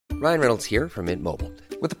Ryan Reynolds here from Mint Mobile.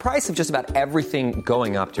 With the price of just about everything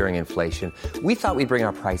going up during inflation, we thought we'd bring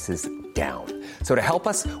our prices down. So to help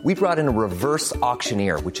us, we brought in a reverse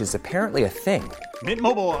auctioneer, which is apparently a thing. Mint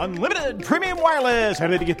Mobile Unlimited Premium Wireless. How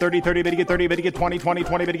to get 30, 30, bit to get 30, bit to get 20, 20,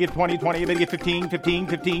 20, bit to get 20, 20, bit to get 15, 15,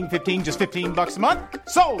 15, 15, just $15 a month?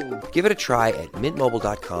 Sold! Give it a try at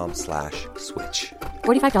mintmobile.com/switch.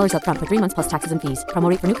 $45 up front for 3 months plus taxes and fees. Promo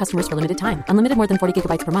rate for new customers for limited time. Unlimited more than 40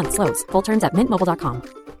 gigabytes per month. Slows full terms at mintmobile.com.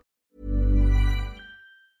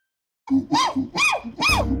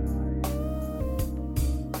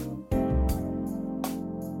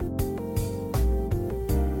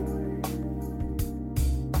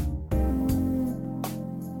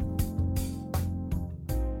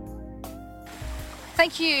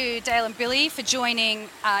 Thank you, Dale and Billy, for joining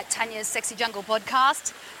Tanya's Sexy Jungle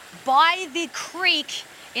podcast. By the creek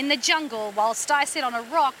in the jungle, whilst I sit on a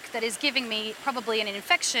rock that is giving me probably an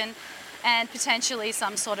infection and potentially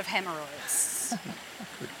some sort of hemorrhoids.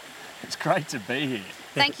 It's great to be here.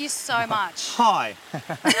 Thank you so much. Hi.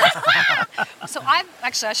 So I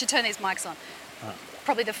should turn these mics on.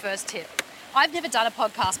 Probably the first tip. I've never done a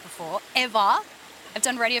podcast before, ever. I've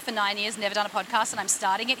done radio for 9 years, never done a podcast, and I'm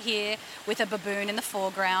starting it here with a baboon in the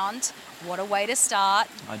foreground. What a way to start.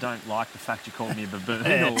 I don't like the fact you called me a baboon.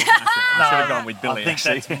 Yeah. I should have gone with Billy, I think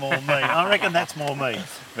actually. that's more me. I reckon that's more me.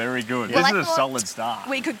 Very good. Well, This I is a thought solid start.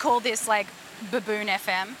 We could call this like Baboon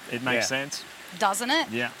FM, It makes Yeah. sense. doesn't it?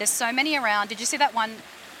 Yeah. There's so many around. Did you see that one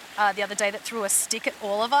the other day that threw a stick at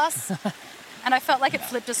all of us? And I felt like it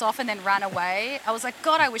flipped us off and then ran away. I was like,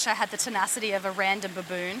 God, I wish I had the tenacity of a random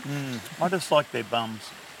baboon. I just like their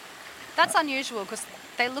bums. That's unusual because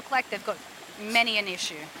they look like they've got many an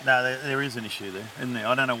issue. No, there is an issue there, isn't there?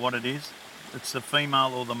 I don't know what it is. It's the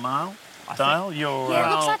female or the male. Dale, you're... Yeah, it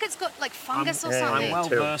Well, looks like it's got like fungus or yeah, something. I'm well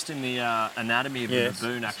Terrible. versed in the anatomy of Yes. the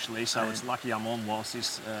baboon, actually, so it's lucky I'm on whilst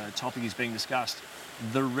this topic is being discussed.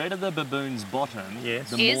 The redder the baboon's bottom,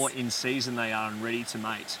 Yes. the Is- more in season they are and ready to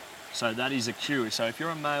mate. So that is a cue. So if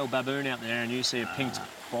you're a male baboon out there and you see a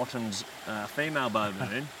pink-bottomed female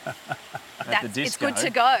baboon at the disco, it's good to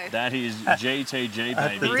go. That is GTG,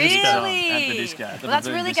 baby. the Really? disco. At the disco. At the Well, that's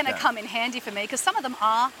baboon really going to disco. come in handy for me because some of them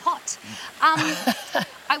are hot.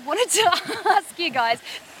 I wanted to ask you guys,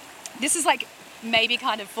 this is like maybe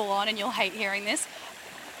kind of full on and you'll hate hearing this.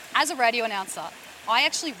 As a radio announcer, I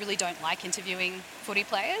actually really don't like interviewing footy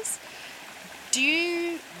players. Do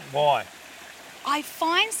you... Why? I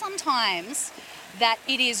find sometimes that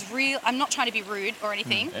it is real... I'm not trying to be rude or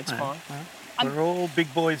anything. It's fine. We're all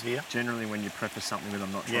big boys here. Generally, when you preface something with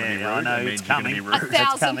 "I'm not trying to be Yeah, I rude," know, it means it's you're going to be coming. rude.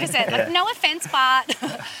 1,000%. Yeah. Like, no offense, but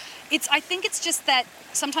I think it's just that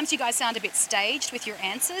sometimes you guys sound a bit staged with your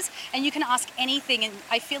answers and you can ask anything and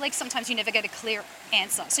I feel like sometimes you never get a clear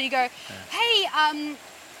answer. So you go, hey,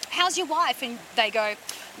 how's your wife? And they go,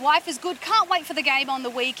 wife is good, can't wait for the game on the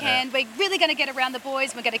weekend. We're really going to get around the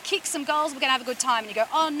boys. We're going to kick some goals. We're going to have a good time. And you go,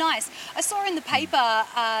 oh, nice. I saw in the paper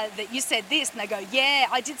that you said this. And they go, yeah,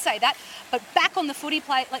 I did say that. But back on the footy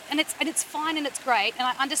play, like, and it's fine and it's great. And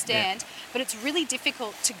I understand. But it's really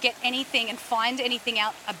difficult to get anything and find anything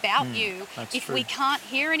out about you if we can't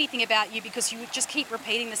hear anything about you because you just keep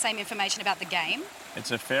repeating the same information about the game.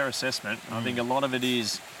 It's a fair assessment. I think a lot of it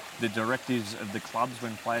is the directives of the clubs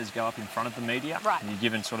when players go up in front of the media. Right. And you're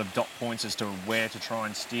given sort of dot points as to where to try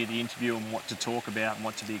and steer the interview and what to talk about and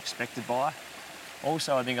what to be expected by.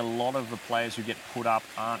 Also, I think a lot of the players who get put up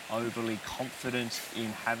aren't overly confident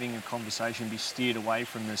in having a conversation be steered away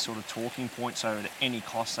from the sort of talking point, so at any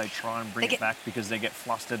cost they try and bring it back because they get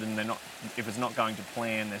flustered and they're not, if it's not going to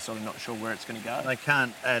plan, they're sort of not sure where it's going to go. They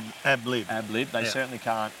can't ad-lib. Ad-lib, they certainly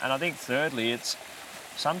can't. And I think thirdly, it's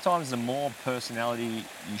sometimes the more personality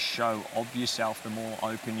you show of yourself, the more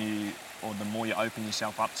open you, or the more you open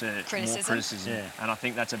yourself up to more criticism. Yeah. And I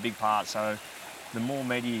think that's a big part. So the more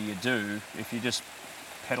media you do, if you just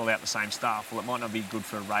peddle out the same stuff, well, it might not be good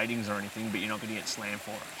for ratings or anything, but you're not going to get slammed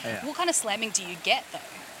for it. Yeah. What kind of slamming do you get, though?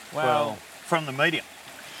 Well, from the media.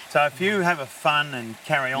 So if you have a fun and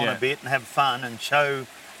carry on a bit and have fun and show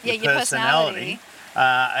your personality,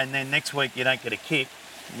 and then next week you don't get a kick,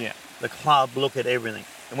 the club look at everything.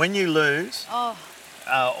 And when you lose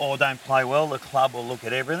or don't play well, the club will look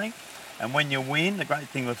at everything. And when you win, the great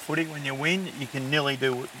thing with footy, when you win, you can nearly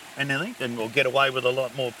do anything and we'll get away with a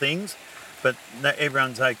lot more things. But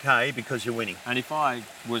everyone's okay because you're winning. And if I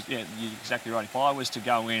was, you're exactly right. If I was to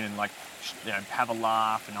go in and have a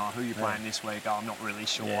laugh and who are you playing this week? Oh, I'm not really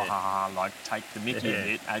sure. Take the mickey a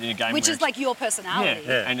bit. And in a game Which is like your personality.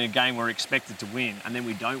 And in a game we're expected to win, and then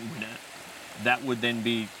we don't win it. That would then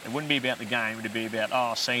be, it wouldn't be about the game, it would be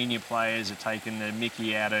about, senior players are taking the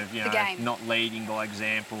mickey out of, the game. not leading by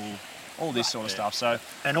example. all this sort of stuff. So,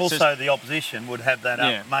 and also the opposition would have that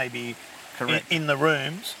up maybe in the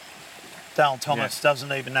rooms. Dale Thomas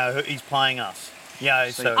doesn't even know who he's playing us.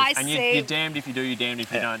 Yeah, so you're damned if you do, you're damned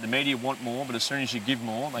if you don't. The media want more, but as soon as you give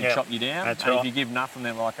more, they chop you down. That's and if you give nothing,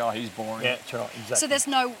 they're like, oh, he's boring. Yeah, that's right, exactly. So there's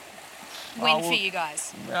no win for you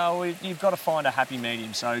guys? Well, you've got to find a happy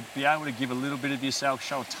medium. So be able to give a little bit of yourself,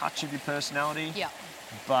 show a touch of your personality,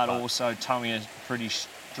 but also towing a pretty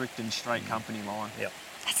strict and straight company line. Yep.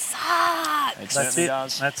 That sucks. That's it.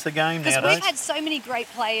 That's the game nowadays. Because we've had so many great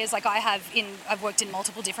players. Like I've worked in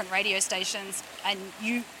multiple different radio stations, and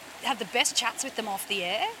you have the best chats with them off the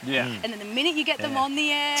air. Yeah. And then the minute you get them on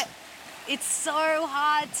the air, it's so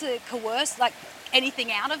hard to coerce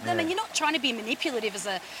anything out of them. And you're not trying to be manipulative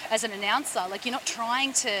as an announcer. Like, you're not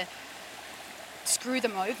trying to screw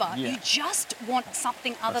them over. You just want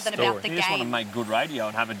something other than about the game. You just want to make good radio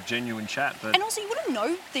and have a genuine chat. But... And also, you want to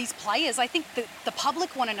know these players. I think the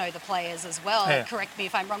public want to know the players as well. Yeah. Correct me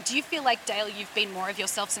if I'm wrong. Do you feel like, Dale, you've been more of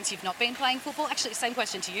yourself since you've not been playing football? Actually, same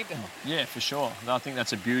question to you, Bill. Yeah, for sure. I think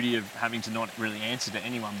that's the beauty of having to not really answer to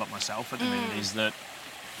anyone but myself at the minute, is that,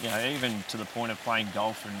 you know, even to the point of playing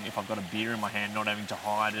golf, and if I've got a beer in my hand, not having to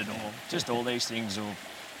hide it, or just all these things, or,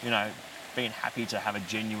 you know, being happy to have a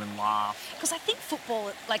genuine laugh. Because I think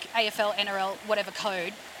football, like AFL, NRL, whatever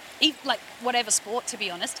code, like whatever sport, to be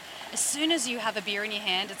honest, as soon as you have a beer in your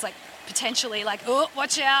hand, it's like potentially like, oh,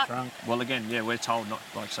 watch out. Drunk. Well, again, we're told not,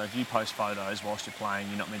 like, so if you post photos whilst you're playing,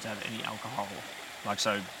 you're not meant to have any alcohol. Like,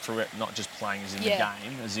 so throughout, not just playing as in the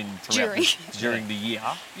game, as in during the year.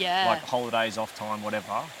 Yeah. Like holidays, off time,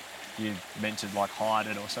 whatever. You're meant to like hide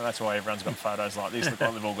it, or so that's why everyone's got photos like this. Look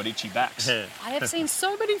like they've all got itchy backs. I have seen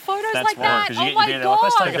so many photos that's like that. Oh my God! Like,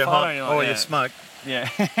 let's take a photo. Or you smoke. Yeah.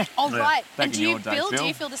 Oh right. And Do you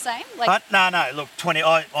feel the same? Like no. Look,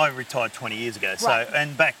 I retired 20 years ago. So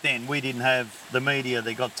and back then we didn't have the media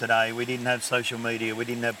they got today. We didn't have social media. We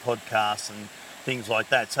didn't have podcasts and things like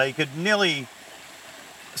that. So you could nearly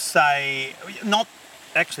say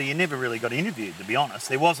you never really got interviewed, to be honest.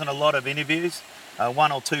 There wasn't a lot of interviews.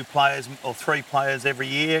 One or two players or three players every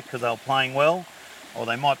year because they were playing well, or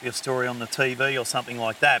they might be a story on the TV or something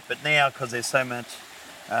like that. But now, because there's so much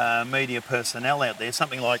media personnel out there,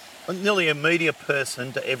 something like nearly a media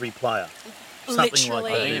person to every player.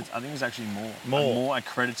 Literally. I think it's actually more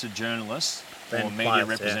accredited journalists or media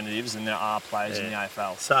representatives than there are players in the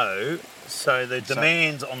AFL. So the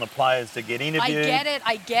demands on the players to get interviewed.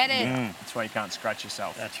 I get it. That's why you can't scratch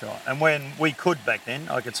yourself. That's right. And when we could back then,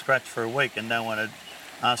 I could scratch for a week and no one would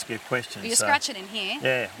ask you a question. You're scratching in here.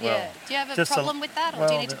 Yeah. Well, do you have a problem with that, or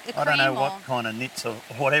do you need a cream? I don't know what kind of nits or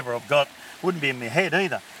whatever I've got. Wouldn't be in my head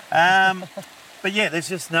either. But yeah, there's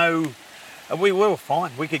just no. We were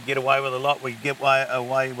fine. We could get away with a lot. We could get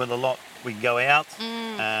away with a lot. We can go out.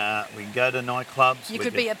 We can go to nightclubs. You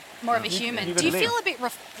could be more of a human. Do you feel a bit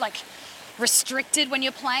restricted when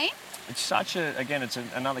you're playing? It's such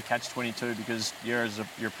another catch-22 because you're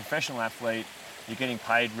a professional athlete. You're getting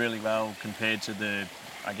paid really well compared to the,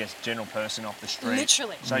 I guess, general person off the street.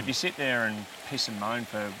 Literally. So if you sit there and piss and moan,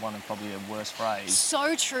 for one of probably a worse phrase.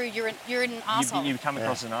 So true. You're an arsehole. You come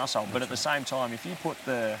across an arsehole. But at the same time, if you put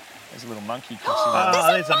there's a little monkey crossing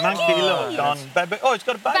there. There's a monkey. Look, on baboon. Oh, it's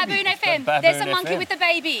got a baby. Baboon FM. There's a monkey with a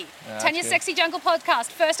baby. Tanya's Sexy Jungle podcast.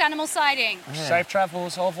 First animal sighting. Yeah. Safe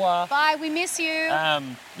travels. Au revoir. Bye. We miss you.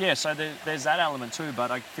 So there's that element too.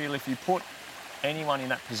 But I feel if you put anyone in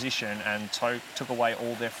that position and took away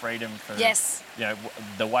all their freedom for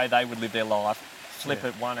the way they would live their life, flip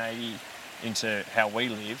it 180 into how we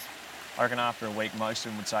live, I reckon after a week most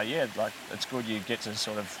of them would say, it's good you get to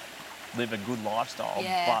sort of live a good lifestyle,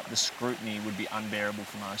 but the scrutiny would be unbearable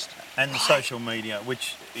for most. And the social media,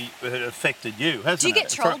 which affected you, hasn't it? Do you get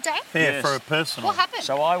trolled, Dave? Yeah, yes. for a personal. What happened?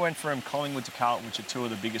 So I went from Collingwood to Carlton, which are two of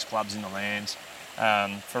the biggest clubs in the land,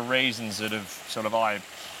 for reasons that have sort of, I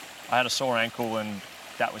had a sore ankle and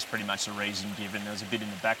that was pretty much the reason given. There was a bit in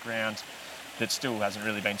the background that still hasn't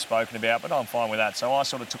really been spoken about, but I'm fine with that. So I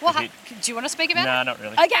sort of took the hit. Do you want to speak about it? No, not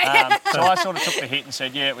really. Okay. So I sort of took the hit and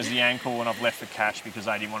said, it was the ankle, and I've left for cash because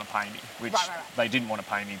they didn't want to pay me, which they didn't want to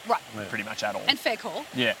pay me pretty much at all. And fair call.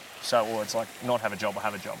 Yeah. So it's like not have a job or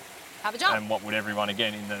have a job. Have a job. And what would everyone,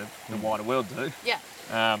 again, in the wider world do? Yeah.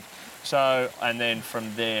 And then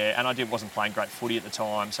from there, and wasn't playing great footy at the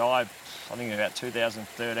time, so I think about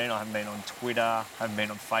 2013, I haven't been on Twitter, haven't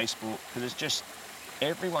been on Facebook, because it's just,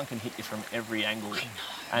 everyone can hit you from every angle.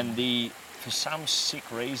 And for some sick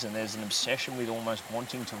reason, there's an obsession with almost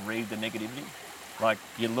wanting to read the negativity. Like,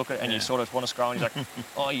 you look at it and you sort of want to scroll and you're like,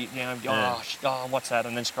 what's that?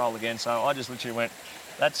 And then scroll again. So I just literally went,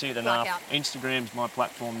 that's it, enough. Instagram's my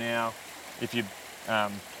platform now. If you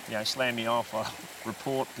slam me off. I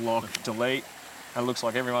report, block, delete. And it looks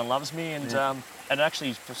like everyone loves me, and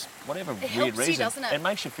actually, for whatever weird reason, doesn't it? It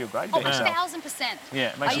makes you feel great about yourself. 1,000%. Yeah,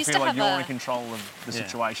 it makes you feel like you're in control of the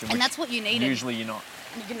situation. And that's what you need. Usually you're not.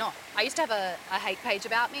 You're not. I used to have a hate page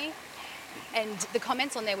about me, and the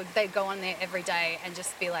comments on there they'd go on there every day and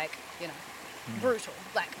just be like, brutal.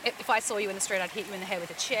 Like if I saw you in the street, I'd hit you in the head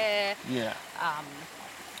with a chair. Yeah.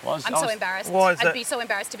 I'm so embarrassed. Why is that? I'd be so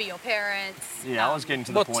embarrassed to be your parents. Yeah, I was getting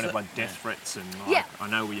to the point of like death threats and like, I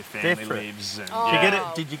know where your family lives.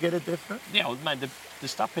 And, Did you get a death threat? Yeah, well, mate, the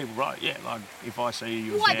stuff people wrote. Yeah, like if I see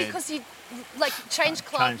you. Why? Because you like change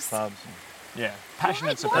clubs. Change clubs. Yeah,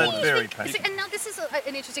 passionate Why supporters. Very passionate. And now this is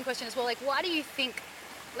an interesting question as well. Like, why do you think?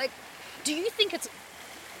 Like, do you think it's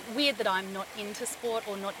weird that I'm not into sport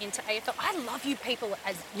or not into AFL? I love you people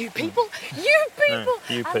as you people.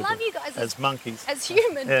 I love you guys as monkeys, as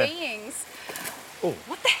human beings. Oh,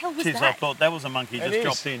 what the hell was I that? thought that was a monkey just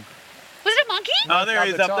dropped in. Was it a monkey? Oh, there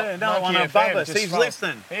he is up there. No one above us. He's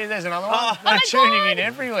listening. Hey, there's another one. Oh my tuning God. in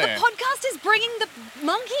everywhere. The podcast is bringing the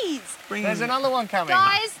monkeys. There's another one coming.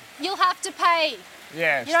 Guys, you'll have to pay.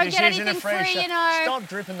 Yeah, you don't this get isn't anything a free free, show. you know. Stop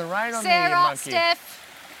dripping the rain on me, you Sarah, monkey. Steph.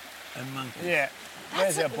 A monkey. Yeah,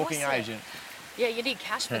 there's our That's booking awesome. agent. Yeah, you need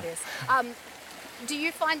cash for this. Do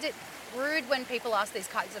you find it rude when people ask these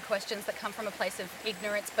kinds of questions that come from a place of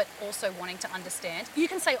ignorance but also wanting to understand? You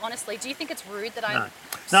can say honestly, do you think it's rude that I'm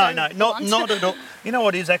not at all. You know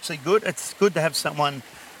what is actually good? It's good to have someone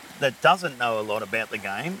that doesn't know a lot about the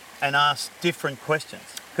game and ask different questions,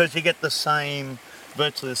 because you get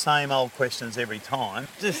virtually the same old questions every time.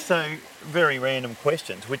 Just so very random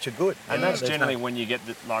questions, which are good. And that's generally when you get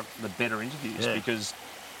the better interviews, because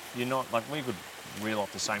you're not like we could reel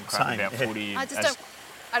off the same crap about footy.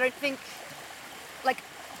 I don't think like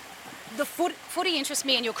the footy interests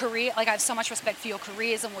me and your career. Like I have so much respect for your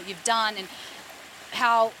careers and what you've done and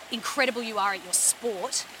how incredible you are at your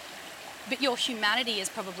sport. But your humanity is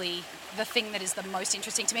probably the thing that is the most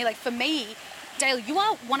interesting to me. Like for me, Dale, you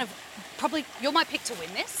are you're my pick to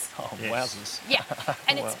win this. Oh, wowzers. Yeah,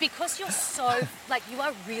 and it's because you're so, you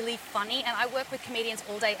are really funny, and I work with comedians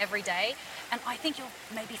all day, every day, and I think you're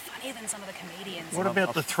maybe funnier than some of the comedians. What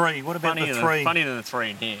about the three? What about the three? Funnier than the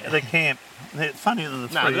three in here. The camp. They're funnier than the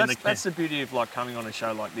three in the camp. That's the beauty of coming on a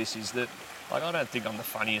show like this is that, I don't think I'm the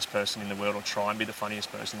funniest person in the world or try and be the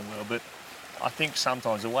funniest person in the world, but I think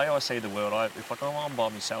sometimes the way I see the world, if I go on by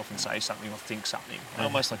myself and say something or think something, I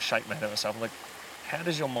almost shake my head at myself. I'm like, how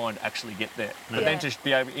does your mind actually get there? But then to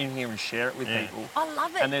be able in here and share it with people. I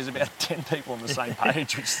love it. And there's about 10 people on the same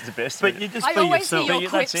page, which is the best. But you just be yourself.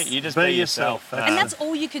 That's it. You just be yourself. And that's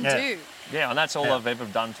all you can do. Yeah, and that's all I've ever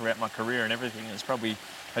done throughout my career and everything. It's probably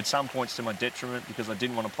at some points to my detriment because I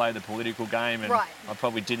didn't want to play the political game and I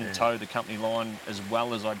probably didn't toe the company line as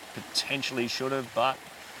well as I potentially should have, but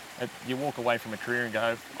you walk away from a career and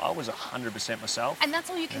go, I was 100% myself. And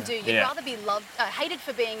that's all you can do. You'd rather be hated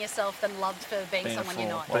for being yourself than loved for being someone you're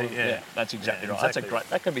not. Well, that's exactly right. Exactly.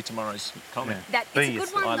 That could be tomorrow's comment. It's a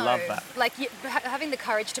good one, though. I love that. Having the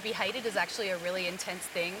courage to be hated is actually a really intense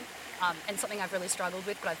thing and something I've really struggled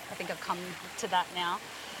with, but I think I've come to that now.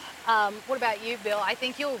 What about you, Bill? I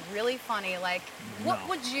think you're really funny. What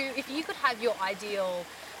would you, if you could have your ideal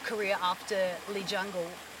career after Lee Jungle,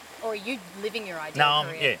 or are you living your ideal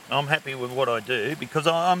career? I'm happy with what I do because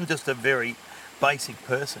I'm just a very basic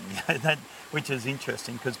person, which is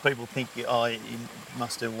interesting because people think you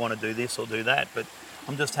must want to do this or do that, but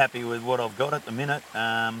I'm just happy with what I've got at the minute.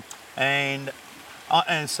 And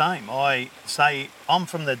same, I say I'm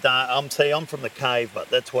from the cave, but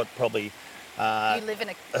that's what probably you live in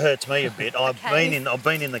hurts me a bit. I've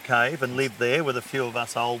been in the cave and lived there with a few of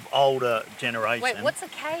us older generation. Wait, what's a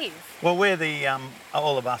cave? Well, where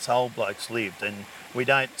all of us old blokes lived, and we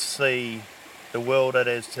don't see the world it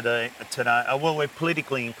is today. Well, we're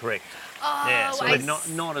politically incorrect. Oh, so we're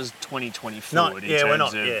not as 2024 in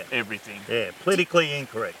terms of everything. Yeah, politically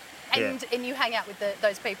incorrect. And you hang out with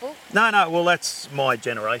those people? No. Well, that's my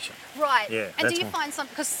generation. Right. Yeah. And do you find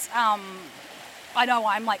something because? I know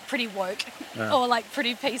I'm pretty woke or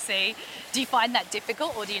pretty PC. Do you find that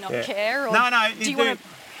difficult or do you not care? Or no.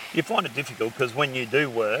 You find it difficult because when you do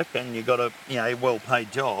work and you've got a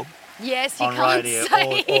well-paid job on radio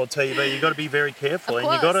or TV, you've got to be very careful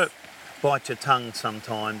and you've got to bite your tongue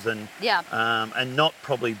sometimes and not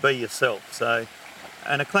probably be yourself. So,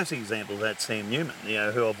 and a classic example of that's Sam Newman,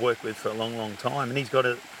 who I've worked with for a long, long time, and he's got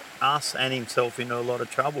us and himself into a lot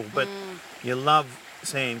of trouble. But you love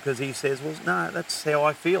Sam because he says, well, no, that's how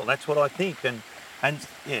I feel, that's what I think, and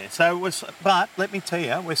but let me tell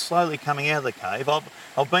you, we're slowly coming out of the cave.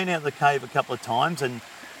 I've been out of the cave a couple of times, and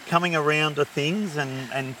coming around to things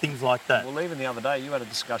and things like that. Well, even the other day, you had a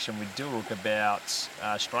discussion with Dilrook about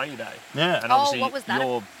Australia Day. Yeah. And obviously what was that?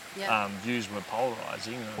 your views were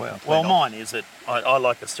polarising. Well, mine is that I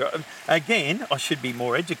like Australia. Again, I should be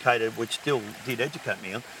more educated, which still did educate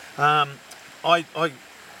me on.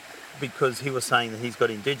 Because he was saying that he's got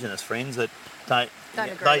Indigenous friends that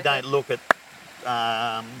they don't look at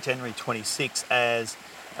January 26th as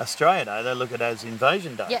Australia Day. They look at it as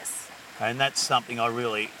Invasion Day. Yes. And that's something I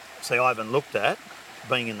haven't looked at,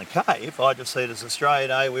 being in the cave. I just see it as Australia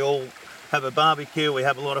Day. We all have a barbecue, we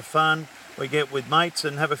have a lot of fun, we get with mates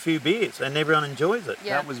and have a few beers, and everyone enjoys it.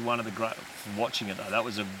 That was one of the great, watching it though, that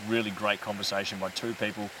was a really great conversation by two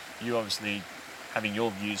people. You obviously having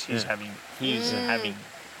your views, him having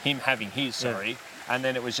his, sorry. And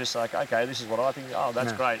then it was just like, okay, this is what I think, oh,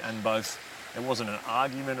 that's great. And both, it wasn't an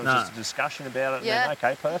argument, it was just a discussion about it. Yeah. And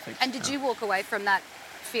then, okay, perfect. And did you walk away from that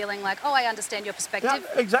feeling like, oh, I understand your perspective?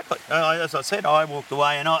 Yeah, exactly. As I said, I walked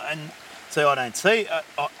away and I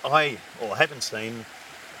haven't seen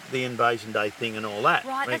the Invasion Day thing and all that.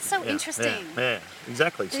 Right, that's so interesting. Yeah,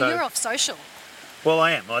 exactly. So you're off social. Well,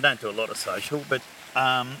 I am. I don't do a lot of social, but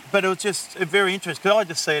it was just very interesting because I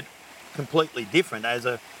just see it completely different as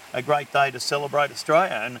a great day to celebrate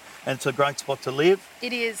Australia, and it's a great spot to live.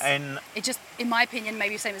 It is. And it just, in my opinion,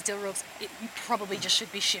 maybe same as Dilrook's, it probably just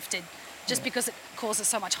should be shifted, just because it causes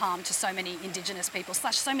so much harm to so many Indigenous people /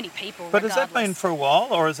 so many people. But has that been for a while,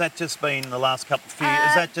 or has that just been the last couple of years?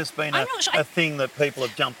 Has that just been a thing that people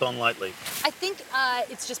have jumped on lately? I think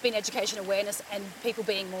it's just been education awareness and people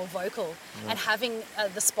being more vocal and having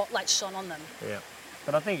the spotlight shone on them. Yeah.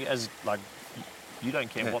 But I think you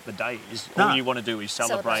don't care what the day is. No. All you want to do is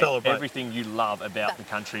celebrate everything you love about the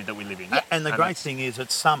country that we live in. Yeah. And the great thing is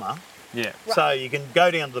it's summer. Yeah. Right. So you can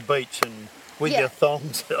go down to the beach and with your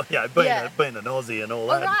thongs, being an Aussie and all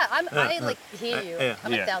that. All right, I hear you.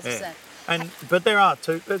 I'm 1,000%. But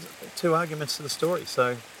there's two arguments to the story.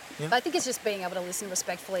 So, yeah. But I think it's just being able to listen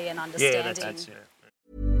respectfully and understanding. Yeah, that's it.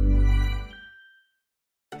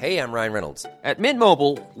 Hey, I'm Ryan Reynolds. At Mint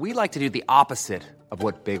Mobile, we like to do the opposite of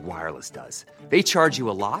what Big Wireless does. They charge you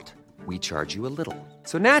a lot, we charge you a little.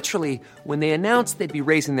 So naturally, when they announced they'd be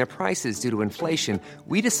raising their prices due to inflation,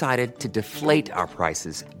 we decided to deflate our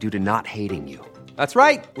prices due to not hating you. That's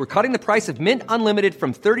right. We're cutting the price of Mint Unlimited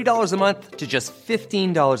from $30 a month to just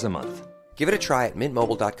 $15 a month. Give it a try at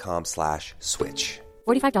mintmobile.com/switch.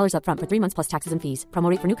 $45 up front for 3 months plus taxes and fees. Promo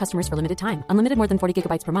rate for new customers for limited time. Unlimited more than 40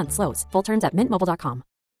 gigabytes per month. Slows full terms at mintmobile.com.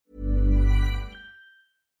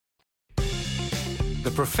 The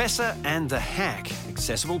Professor and the Hack.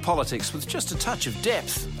 Accessible politics with just a touch of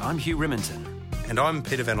depth. I'm Hugh Remington. And I'm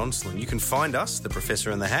Peter Van Onselen. You can find us, The Professor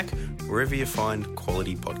and the Hack, wherever you find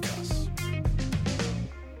quality podcasts.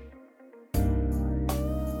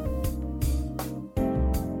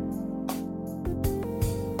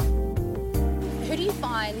 Who do you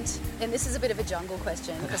find, and this is a bit of a jungle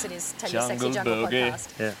question because it is Tanya's Sexy Jungle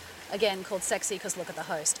podcast. Yeah. Again, called Sexy because look at the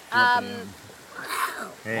host.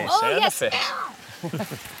 Yes.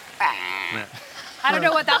 I don't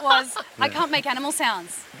know what that was. I can't make animal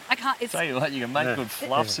sounds. I can't. It's Tell you what, you can make good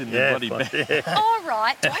fluffs in the bloody bed. all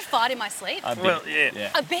right. Do I fart in my sleep? A bit. Well,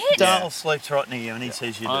 yeah. A bit. Dale sleeps right near you and he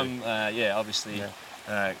says you do. Obviously.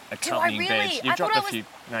 Accompanying really? beds. You've dropped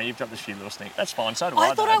a few little sneaks. That's fine. So do I.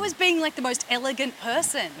 I thought I was being like the most elegant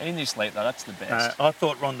person. In your sleep, though, that's the best. I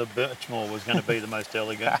thought Rhonda Birchmore was going to be the most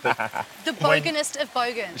elegant. But the boganest of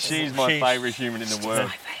bogans. She's my favourite human in the world. My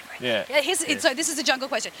favourite. Yeah. So this is a jungle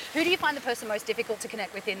question. Who do you find the person most difficult to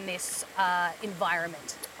connect with in this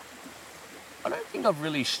environment? I don't think I've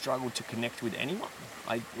really struggled to connect with anyone.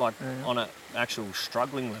 On an actual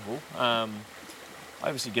struggling level. I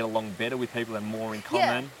obviously get along better with people and more in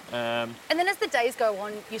common. And then as the days go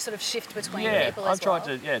on, you sort of shift between people as well.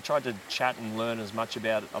 I've tried to chat and learn as much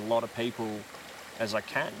about a lot of people as I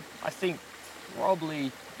can. I think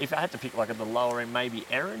probably, if I had to pick like at the lower end, maybe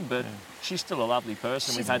Erin, but she's still a lovely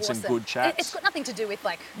person. We've had some good chats. It's got nothing to do with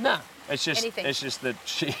it's just anything. It's just that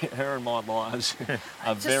her and my lives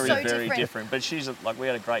are very, so very different. But we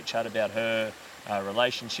had a great chat about her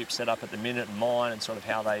relationship set up at the minute and mine, and sort of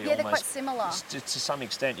how they they're quite similar to some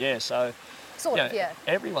extent. Yeah, so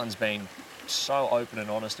everyone's been so open and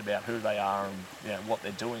honest about who they are and what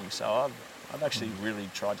they're doing. So I've actually really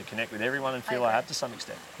tried to connect with everyone and feel I have to some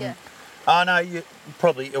extent. Yeah. Oh no, you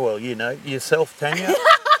probably yourself, Tanya.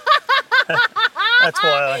 That's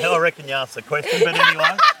why I reckon you asked the question. But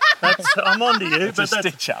anyway, I'm on to you. It's a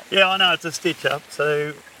stitch up. Yeah, I know it's a stitch up.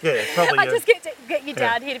 So yeah, probably. I just get you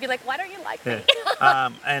down here to be like, why don't you like me?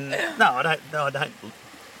 And no, I don't. Not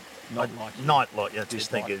like you. Not like you.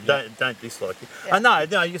 Just think you. Don't dislike you. Yeah.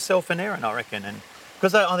 No, yourself and Erin, I reckon, and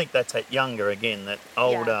Because I think that's that younger again, that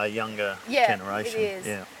older, younger generation. It is.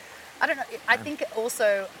 Yeah. I don't know. I think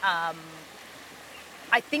also,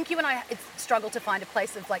 I think you and I struggle to find a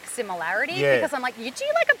place of like similarity because I'm like, you do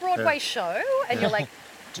like a Broadway show, and you're like,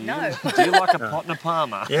 no. Do you like a pot and a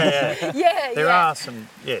Palmer? Yeah. There are some.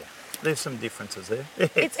 Yeah. There's some differences there.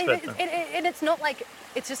 And it's not like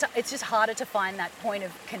it's just harder to find that point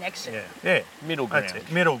of connection. Yeah. Middle ground. That's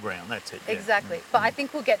it. Middle ground. That's it. Yeah. Exactly. But I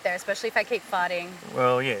think we'll get there, especially if I keep farting.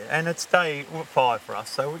 Well, yeah, and it's day 5 for us,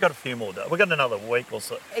 so we've got a few more days. We've got another week or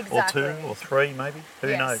so, Exactly. or 2 or 3 maybe.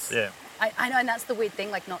 Who knows? Yeah. I know, and that's the weird thing,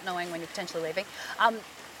 like not knowing when you're potentially leaving.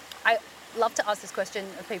 I love to ask this question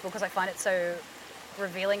of people because I find it so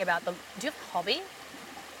revealing about them. Do you have a hobby?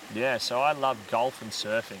 Yeah, so I love golf and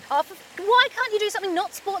surfing. Oh, why can't you do something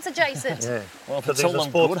not sports adjacent? Yeah. Well, if it's all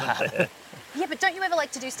I'm good at. Yeah, but don't you ever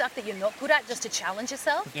like to do stuff that you're not good at just to challenge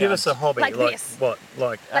yourself? Yeah. Give us a hobby. Like this. What?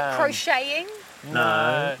 Like crocheting?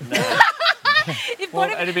 No.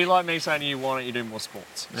 Well, it'd be like me saying to you, why don't you do more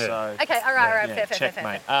sports? Yeah. So, okay, all right, yeah, fair.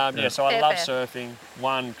 checkmate. So I love Fair. surfing.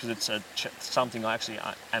 One, because it's something I actually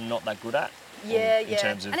am not that good at. Yeah. In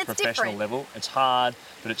terms of And it's professional different. level. It's hard,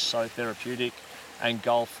 but it's so therapeutic. And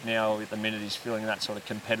golf now at the minute is filling that sort of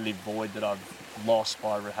competitive void that I've lost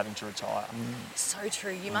by having to retire. So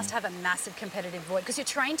true. You must have a massive competitive void because you're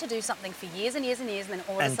trained to do something for years and years and years, and then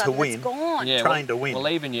all of a And to sudden win. it's gone. Yeah, Trained to win. Well,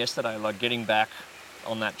 even yesterday, like getting back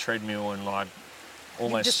on that treadmill and like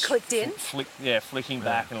almost just clicked in? Flicking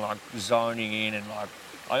back and like zoning in and like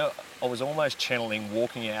I was almost channeling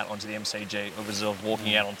walking out onto the MCG. It was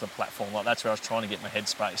walking out onto the platform. Like that's where I was trying to get my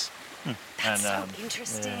headspace. That's so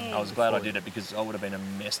interesting. I was glad I did it because I would have been a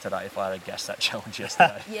mess today if I had gassed that challenge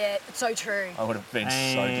yesterday. Yeah, it's so true. I would have been so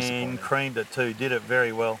and disappointed. creamed it too. Did it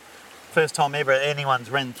very well. First time ever anyone's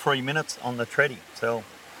ran 3 minutes on the treadie. So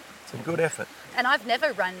it's a good effort. And I've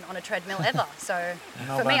never run on a treadmill ever, so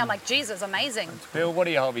for me, I'm like, Jesus, amazing. Bill, what are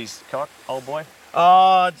your hobbies, Cock, old boy?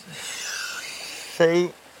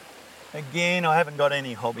 See, again, I haven't got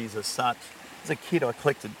any hobbies as such. As a kid, I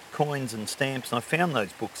collected coins and stamps, and I found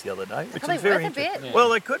those books the other day, which probably is very worth a bit. interesting. Yeah. Well,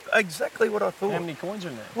 they could exactly what I thought. How many coins are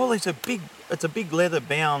in there? Well, it's a big leather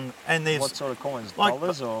bound, and there's What sort of coins? like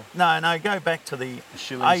Dollars or no, go back to the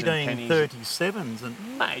shillings and pennies? 1837s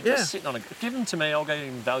and Mate, yeah. just sitting on a... Give them to me, I'll get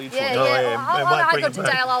them valued for Yeah, you. Oh, yeah. yeah, Oh, it won't I bring got it to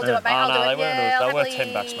back. Dale, I'll do it, mate. Oh, I'll no, do they it. weren't. Yeah, They're I'll worth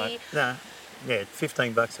happily... $10, mate. No, yeah,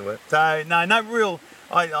 $15 a worth. So no real.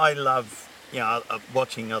 I love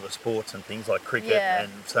watching other sports and things like cricket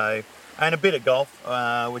and a bit of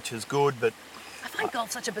golf, which is good, but I find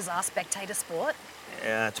golf such a bizarre spectator sport.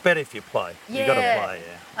 it's better if you play. You got to play.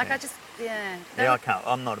 Yeah. Like yeah. I just I can't.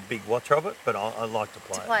 I'm not a big watcher of it, but I like to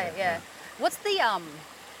play. to play it. Yeah. What's the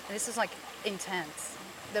this is like intense.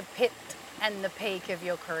 The pit and the peak of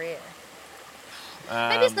your career.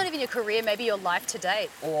 Maybe it's not even your career. Maybe your life to date.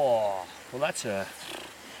 Oh, well, that's a...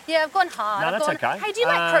 Yeah, I've gone hard. No, I've that's gone, okay. Hey, do you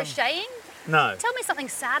like crocheting? No. Tell me something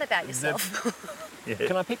sad about yourself. Yeah.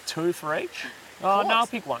 Can I pick 2 for each? Oh, no, I'll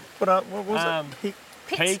pick 1. What was it?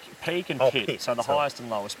 Peak and Oh, pit, pit, so the sorry. highest and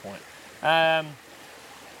lowest point.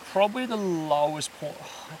 Probably the lowest point.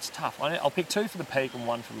 Oh, that's tough. I'll pick 2 for the peak and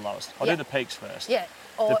 1 for the lowest. I'll do the peaks first. Yeah.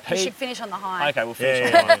 Or The you should peak- finish on the high. Okay, we'll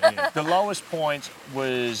finish on that. The lowest point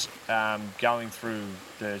was going through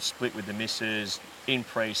the split with the missus in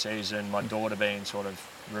pre-season, my daughter being sort of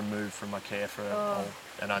removed from my care for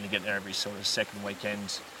and only getting there every sort of second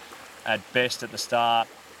weekend at best at the start,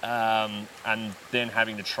 and then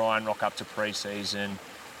having to try and rock up to pre-season.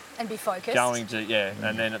 And be focused. Going to,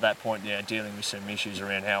 and then at that point, dealing with some issues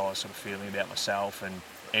around how I was sort of feeling about myself and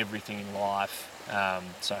everything in life.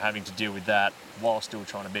 So having to deal with that while still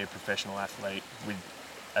trying to be a professional athlete.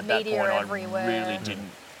 At that Media point, everywhere. I really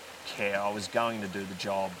didn't care. I was going to do the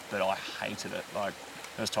job, but I hated it. Like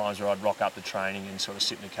there was times where I'd rock up to training and sort of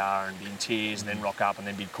sit in the car and be in tears, and then rock up and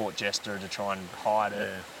then be court jester to try and hide it.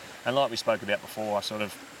 And like we spoke about before,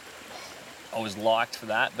 I was liked for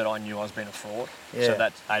that, but I knew I was being a fraud. Yeah. So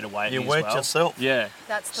that ate away at me You as worked well. yourself. Yeah.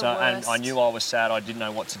 That's the So and worst. I knew I was sad. I didn't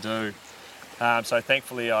know what to do. So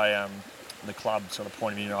thankfully, the club sort of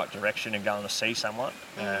pointed me in the right direction and going to see someone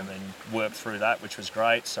and work through that, which was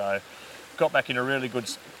great. So got back in a really good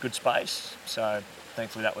space. So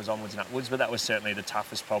thankfully that was onwards and upwards. But that was certainly the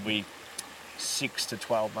toughest, probably 6 to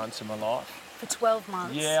 12 months of my life. For 12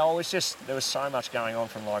 months. Yeah, there was so much going on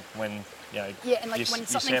from like when, Yeah, and like when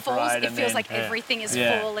something falls, separate it and feels then- like everything is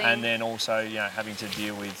yeah, falling. and then also, having to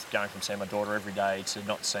deal with going from seeing my daughter every day to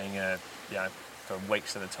not seeing her, for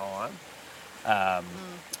weeks at a time.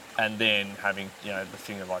 And then having, the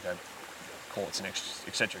thing of like a courts and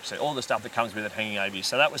et cetera, all the stuff that comes with it hanging over you.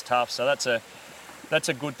 So that was tough. So that's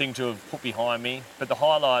a good thing to have put behind me. But the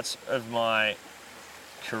highlights of my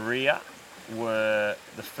career were,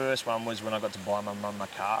 the first one was when I got to buy my mum a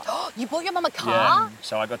car. Oh, you bought your mum a car? Yeah.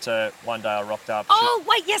 So I got to, one day I rocked up. Oh,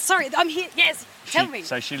 wait, yes, sorry, I'm here. Yes, tell me.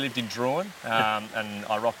 So she lived in Druin, and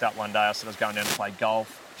I rocked up one day. I said I was going down to play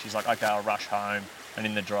golf. She's like, okay, I'll rush home. And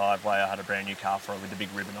in the driveway, I had a brand new car for her with a big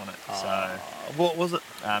ribbon on it. So, what was it?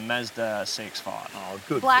 Mazda CX-5. Oh,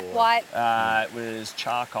 good. Black, white. It was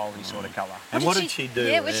charcoal-y sort of colour. And what did she do?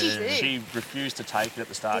 Yeah, what did she do? She refused to take it at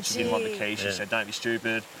the start. Did she didn't want the key. She said, don't be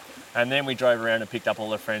stupid. And then we drove around and picked up all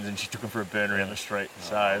her friends and she took them for a burn around the street.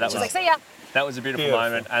 So that was like, see ya. That was a beautiful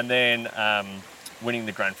moment. And then winning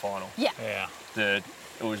the grand final. Yeah. It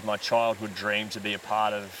was my childhood dream to be a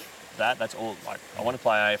part of that. That's all. Like, I want to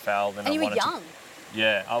play AFL. Then And you were young.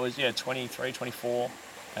 Yeah, I was 23, 24.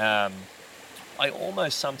 I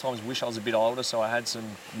almost sometimes wish I was a bit older so I had some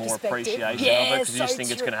more appreciation of it, because you just think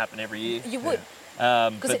it's going to happen every year. You would.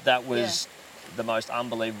 But that was the most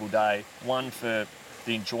unbelievable day. One, for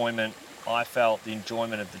the enjoyment. I felt the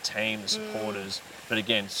enjoyment of the team, the supporters, but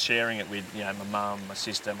again, sharing it with my mum, my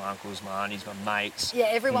sister, my uncles, my aunties, my mates. Yeah,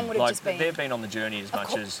 everyone would have just been. They've been on the journey as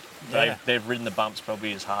much as they've ridden the bumps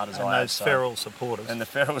probably as hard as I have. And those feral supporters. And the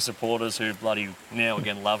feral supporters who bloody now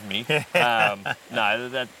again love me. No,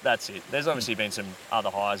 that's it. There's obviously been some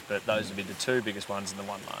other highs, but those would be the two biggest ones in the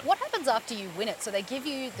one low. What happens after you win it? So they give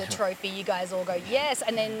you the trophy, you guys all go yes,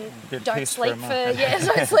 and then don't pissed sleep for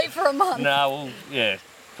don't sleep for a month. No, well, yeah,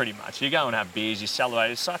 pretty much. You go and have beers, you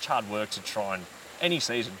celebrate. It's such hard work to try and any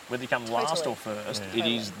season, whether you come last or first, it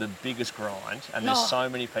is the biggest grind, and there's so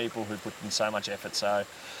many people who put in so much effort. So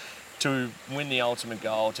to win the ultimate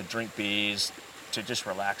goal, to drink beers, to just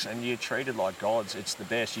relax, and you're treated like gods. It's the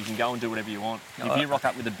best. You can go and do whatever you want. If you rock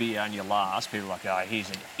up with a beer and you're last, people are like, oh,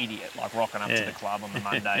 he's an idiot. Like rocking up to the club on the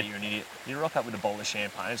Monday, you're an idiot. You rock up with a bowl of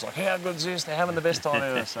champagne, it's like, how good's this? They're having the best time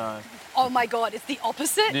ever. So. Oh my God, it's the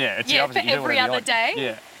opposite? Yeah, it's the opposite. For every other day?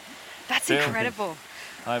 Yeah. That's incredible.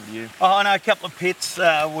 Over to you. Oh, no, a couple of pits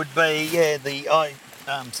would be, I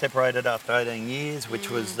separated after 18 years,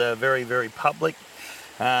 which was very, very public.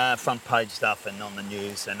 Front page stuff and on the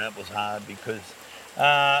news, and it was hard because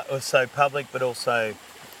it was so public, but also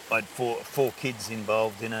I had four kids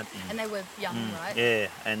involved in it. And they were young, right? Yeah,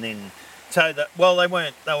 and then, so they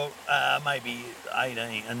weren't, they were maybe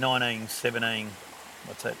 18, 19, 17,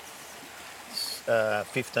 what's that?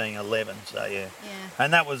 15, 11, so yeah.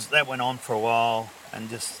 And that went on for a while, and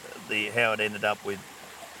just how it ended up with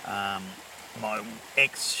my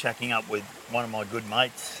ex shacking up with one of my good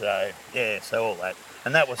mates, so all that.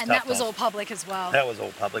 And that was tough. And that was all public as well. That was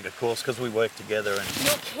all public, of course, because we worked together. And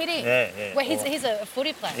you're kidding? Yeah. Well, he's a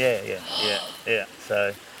footy player. Yeah.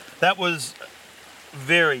 So that was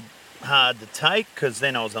very hard to take, because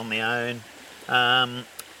then I was on my own.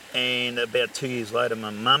 And about 2 years later, my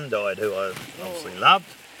mum died, who I obviously loved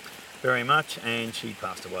very much, and she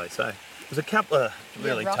passed away. So it was a couple of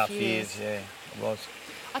really tough years. Yeah, it was.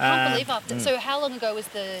 I can't believe after. So how long ago was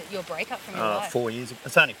your breakup from your wife? 4 years ago.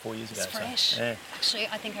 It's only 4 years ago. It's fresh. So, yeah. Actually,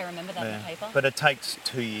 I think I remember that in the paper. But it takes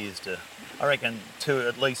 2 years I reckon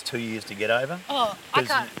at least 2 years to get over. Oh, I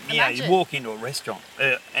can't imagine. You walk into a restaurant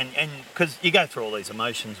and because you go through all these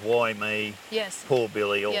emotions, why me, poor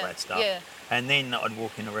Billy, all that stuff. Yeah. And then I'd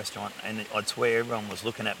walk in a restaurant and I'd swear everyone was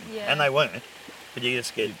looking at me. And they weren't. But you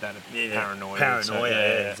just get paranoia.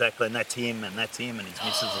 Exactly. And that's him, and his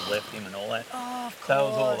missus has left him and all that. Oh, of course. So it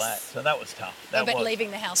was all that. So that was tough. But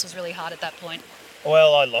leaving the house was really hard at that point.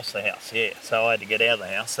 Well, I lost the house, so I had to get out of the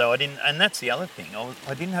house. So I didn't, and that's the other thing.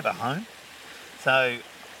 I didn't have a home. So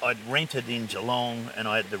I'd rented in Geelong and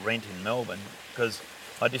I had to rent in Melbourne because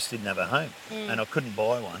I just didn't have a home. And I couldn't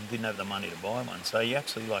buy one, didn't have the money to buy one. So you're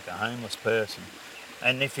actually like a homeless person.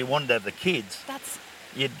 And if you wanted to have the kids,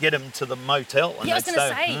 you'd get them to the motel. And I was going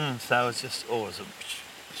to say. So it's just, it was a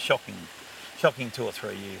shocking 2 or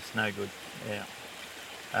 3 years. No good. Yeah.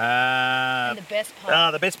 And the best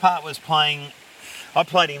part? The best part was playing. I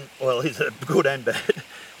played in, it's good and bad.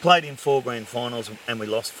 Played in 4 grand finals and we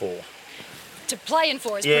lost 4. To play in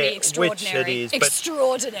 4 is pretty extraordinary. Which it is.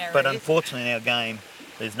 Extraordinary. But unfortunately in our game,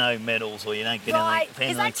 there's no medals or you don't get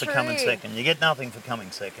anything for coming second. You get nothing for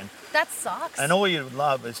coming second. That sucks. And all you'd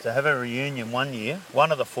love is to have a reunion one year.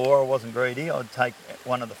 One of the 4, I wasn't greedy, I'd take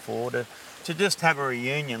one of the 4 to just have a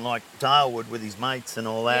reunion like Dale would with his mates and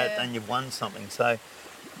all that, and you've won something. So,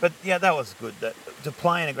 but yeah, that was good. To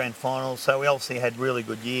play in a grand final, so we obviously had really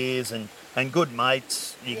good years and good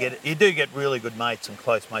mates. You do get really good mates and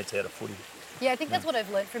close mates out of footy. Yeah, I think that's what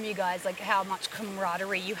I've learned from you guys, like how much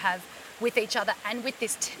camaraderie you have with each other and with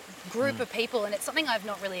this group of people, and it's something I've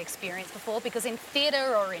not really experienced before, because in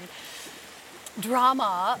theatre or in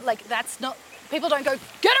drama, like that's not, people don't go,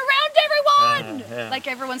 get around everyone! Like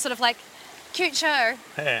everyone's sort of like, cute show.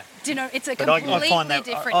 Yeah. Do you know, it's a But completely I find that,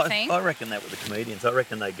 different thing. I reckon that with the comedians. I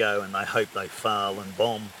reckon they go and they hope they fail and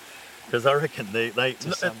bomb. Because I reckon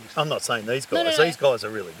I'm not saying these guys. No. These guys are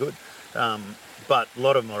really good. But a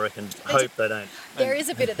lot of them, I reckon, hope they don't. There is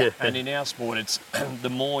a bit of that. And in our sport, it's the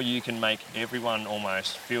more you can make everyone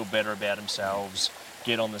almost feel better about themselves,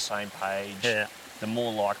 get on the same page, the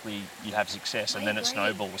more likely you have success, and then it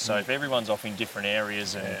snowballs. So if everyone's off in different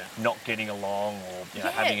areas and not getting along or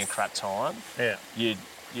having a crap time, you're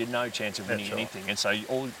no chance of winning anything. And so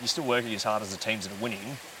you're still working as hard as the teams that are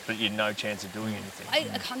winning, but you're no chance of doing anything.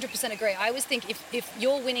 I 100% agree. I always think if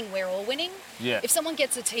you're winning, we're all winning. Yeah. If someone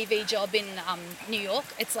gets a TV job in New York,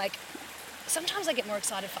 it's like, sometimes I get more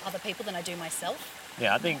excited for other people than I do myself.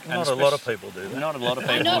 Yeah, I think... Not a lot of people do that. Not a lot of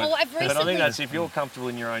people I know, would. well, I've But I recently... think that's if you're comfortable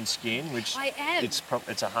in your own skin, which I am.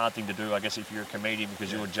 it's a hard thing to do, I guess, if you're a comedian,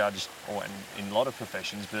 because you're judged in a lot of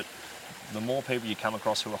professions, but the more people you come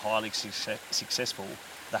across who are highly successful,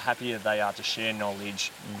 the happier they are to share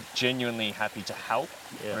knowledge, genuinely happy to help.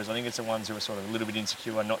 Yeah. Whereas I think it's the ones who are sort of a little bit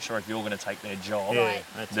insecure, not sure if you're going to take their job,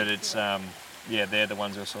 that it's, they're the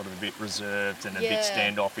ones who are sort of a bit reserved and a bit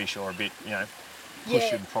standoffish or a bit,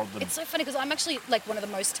 push and prod them. It's so funny because I'm actually like one of the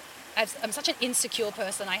most, I'm such an insecure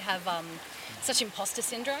person. I have such imposter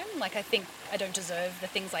syndrome. Like I think I don't deserve the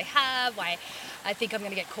things I have. I think I'm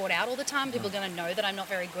going to get caught out all the time. People are going to know that I'm not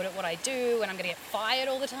very good at what I do and I'm going to get fired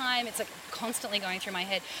all the time. It's like constantly going through my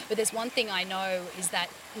head. But there's one thing I know is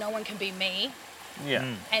that no one can be me.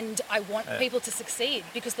 Yeah. And I want people to succeed,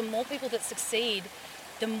 because the more people that succeed,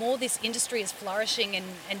 the more this industry is flourishing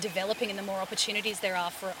and developing, and the more opportunities there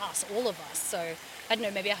are for us, all of us. So I don't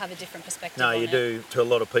know, maybe I have a different perspective. No, on you it. do to a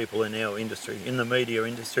lot of people in our industry, in the media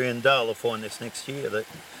industry, and Dale will find this next year that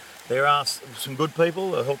there are some good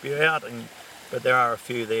people that help you out, but there are a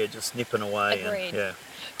few there just nipping away. Agreed. And,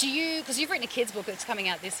 Do you, because you've written a kids book that's coming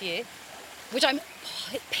out this year, which I'm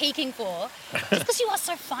peaking for, just because you are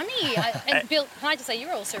so funny. And Bill, can I just say,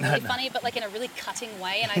 you're also really funny, but like in a really cutting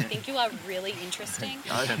way, and I think you are really interesting.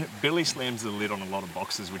 Billy slams the lid on a lot of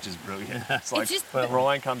boxes, which is brilliant. It's like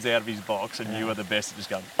Ryan comes out of his box and you are the best at just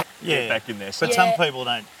going, get back in there. But some people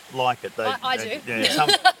don't like it. I do. Yeah,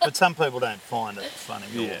 but some people don't find it funny.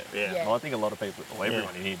 Yeah. Well, I think a lot of people, or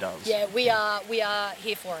everyone in here does. Yeah, we are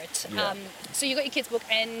here for it. Yeah. So you got your kids book,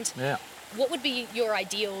 and what would be your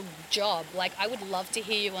ideal job? Like, I would love to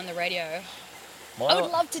hear you on the radio. I would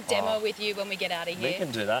love to demo with you when we get out of here. We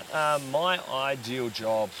can do that. My ideal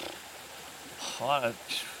job,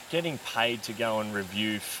 getting paid to go and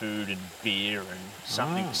review food and beer and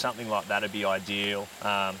something like that would be ideal.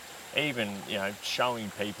 Even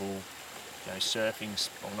showing people surfing,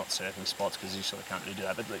 or not surfing spots, because you sort of can't really do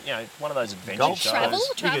that, but one of those adventure shows.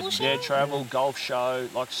 Travel show? Yeah, travel, golf show.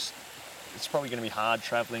 Like, it's probably going to be hard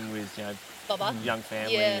travelling with young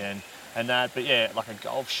family and that, but like a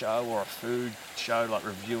golf show or a food show, like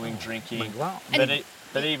reviewing, drinking.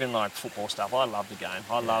 But even like football stuff, I love the game.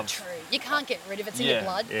 I love. True. You can't get rid of it. It's in your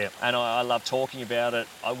blood. Yeah, and I love talking about it.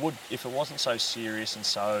 I would, if it wasn't so serious and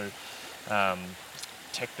so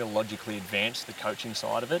technologically advanced, the coaching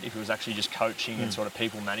side of it. If it was actually just coaching and sort of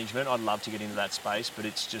people management, I'd love to get into that space. But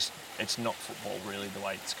it's not football really the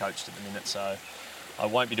way it's coached at the minute. So I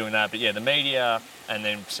won't be doing that. But the media, and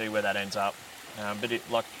then see where that ends up. But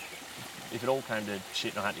if it all came to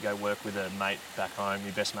shit and I had to go work with a mate back home,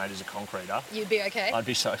 your best mate is a concreter. You'd be okay? I'd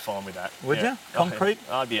be so fine with that. Would you? Concrete?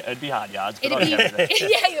 It'd be hard yards, but I'd be happy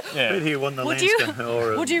with that. But he won the would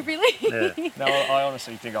you really? Yeah. No, I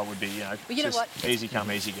honestly think I would be, well, you know what? Easy come,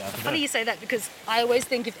 easy go. Funny you say that, because I always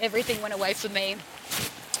think if everything went away for me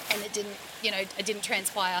and it didn't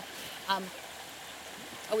transpire, I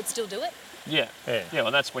would still do it. Yeah.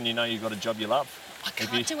 Well, that's when you've got a job you love. I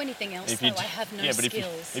can't do anything else, though. I have no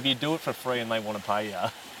skills. If you do it for free and they want to pay you,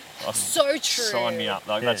 so true. Sign me up.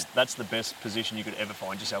 Like that's the best position you could ever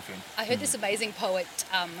find yourself in. I heard this amazing poet.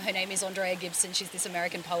 Her name is Andrea Gibson. She's this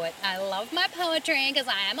American poet. I love my poetry because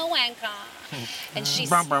I am a wanker. And she's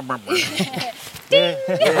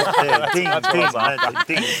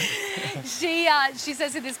she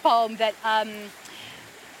says in this poem that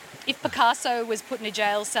if Picasso was put in a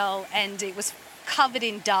jail cell and it was covered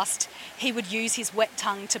in dust, he would use his wet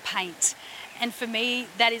tongue to paint. And for me,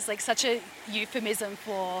 that is like such a euphemism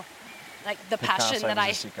for like the Picasso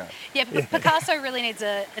passion that but Picasso really needs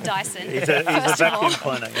a Dyson. He's a vacuum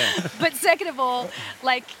cleaner, But second of all,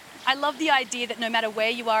 like, I love the idea that no matter where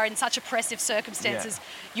you are in such oppressive circumstances,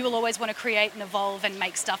 you will always want to create and evolve and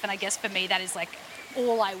make stuff. And I guess for me, that is like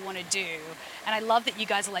all I want to do. And I love that you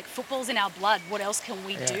guys are like, football's in our blood. What else can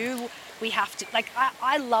we do? We have to, like,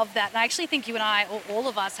 I love that. And I actually think you and I, or all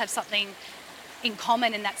of us, have something in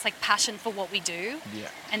common, and that's like passion for what we do. Yeah.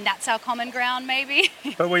 And that's our common ground, maybe.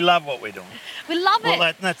 But we love what we're doing. We love it.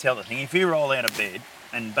 Well, that's the other thing. If you roll out of bed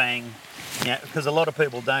and bang, because a lot of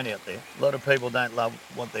people don't out there. A lot of people don't love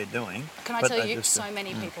what they're doing. Can I tell you, so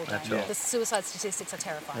many people don't. Right. The suicide statistics are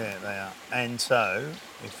terrifying. Yeah, they are. And so,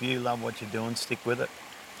 if you love what you're doing, stick with it.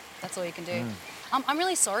 That's all you can do. I'm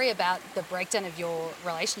really sorry about the breakdown of your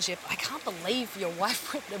relationship. I can't believe your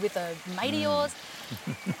wife with a mate of yours.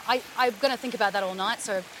 I'm going to think about that all night,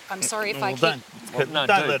 so I'm sorry if I keep... Don't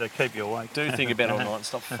let her keep you awake. Do think about it all night and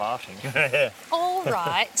stop farting. Yeah. All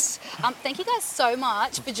right. Thank you guys so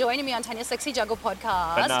much for joining me on Tanya's Sexy Juggle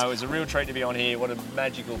podcast. But no, it was a real treat to be on here. What a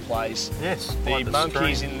magical place. Yes. The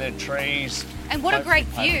monkeys in the trees. And what a great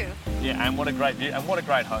view. Yeah, and what a great view. And what a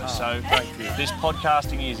great host. So great view. This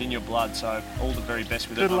podcasting is in your blood, so all the very best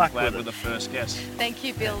with it. Good luck I'm glad with we're the first guest. Thank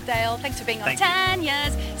you, Bill Dale. Thanks for being on Thank you.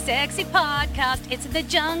 Tanya's Sexy Podcast. It's in the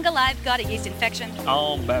jungle. I've got a yeast infection.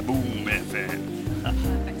 On Baboom FM.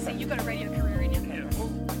 Perfect. So you've got a radio career in your career.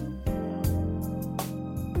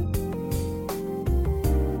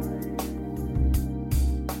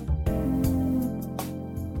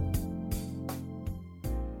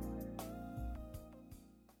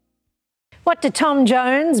 What do Tom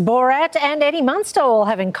Jones, Borat and Eddie Munster all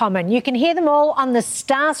have in common? You can hear them all on the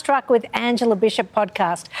Starstruck with Angela Bishop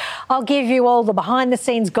podcast. I'll give you all the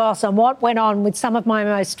behind-the-scenes goss on what went on with some of my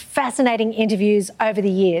most fascinating interviews over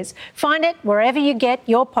the years. Find it wherever you get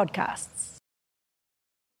your podcasts.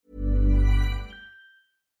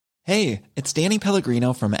 Hey, it's Danny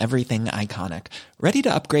Pellegrino from Everything Iconic. Ready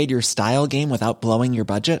to upgrade your style game without blowing your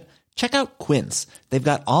budget? Check out Quince. They've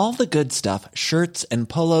got all the good stuff, shirts and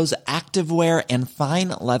polos, activewear, and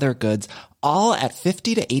fine leather goods, all at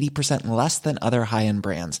 50 to 80% less than other high-end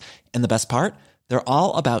brands. And the best part? They're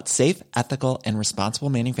all about safe, ethical, and responsible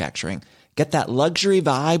manufacturing. Get that luxury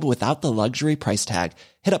vibe without the luxury price tag.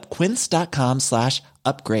 Hit up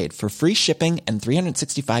quince.com/upgrade for free shipping and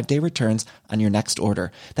 365-day returns on your next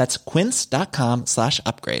order. That's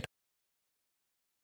quince.com/upgrade.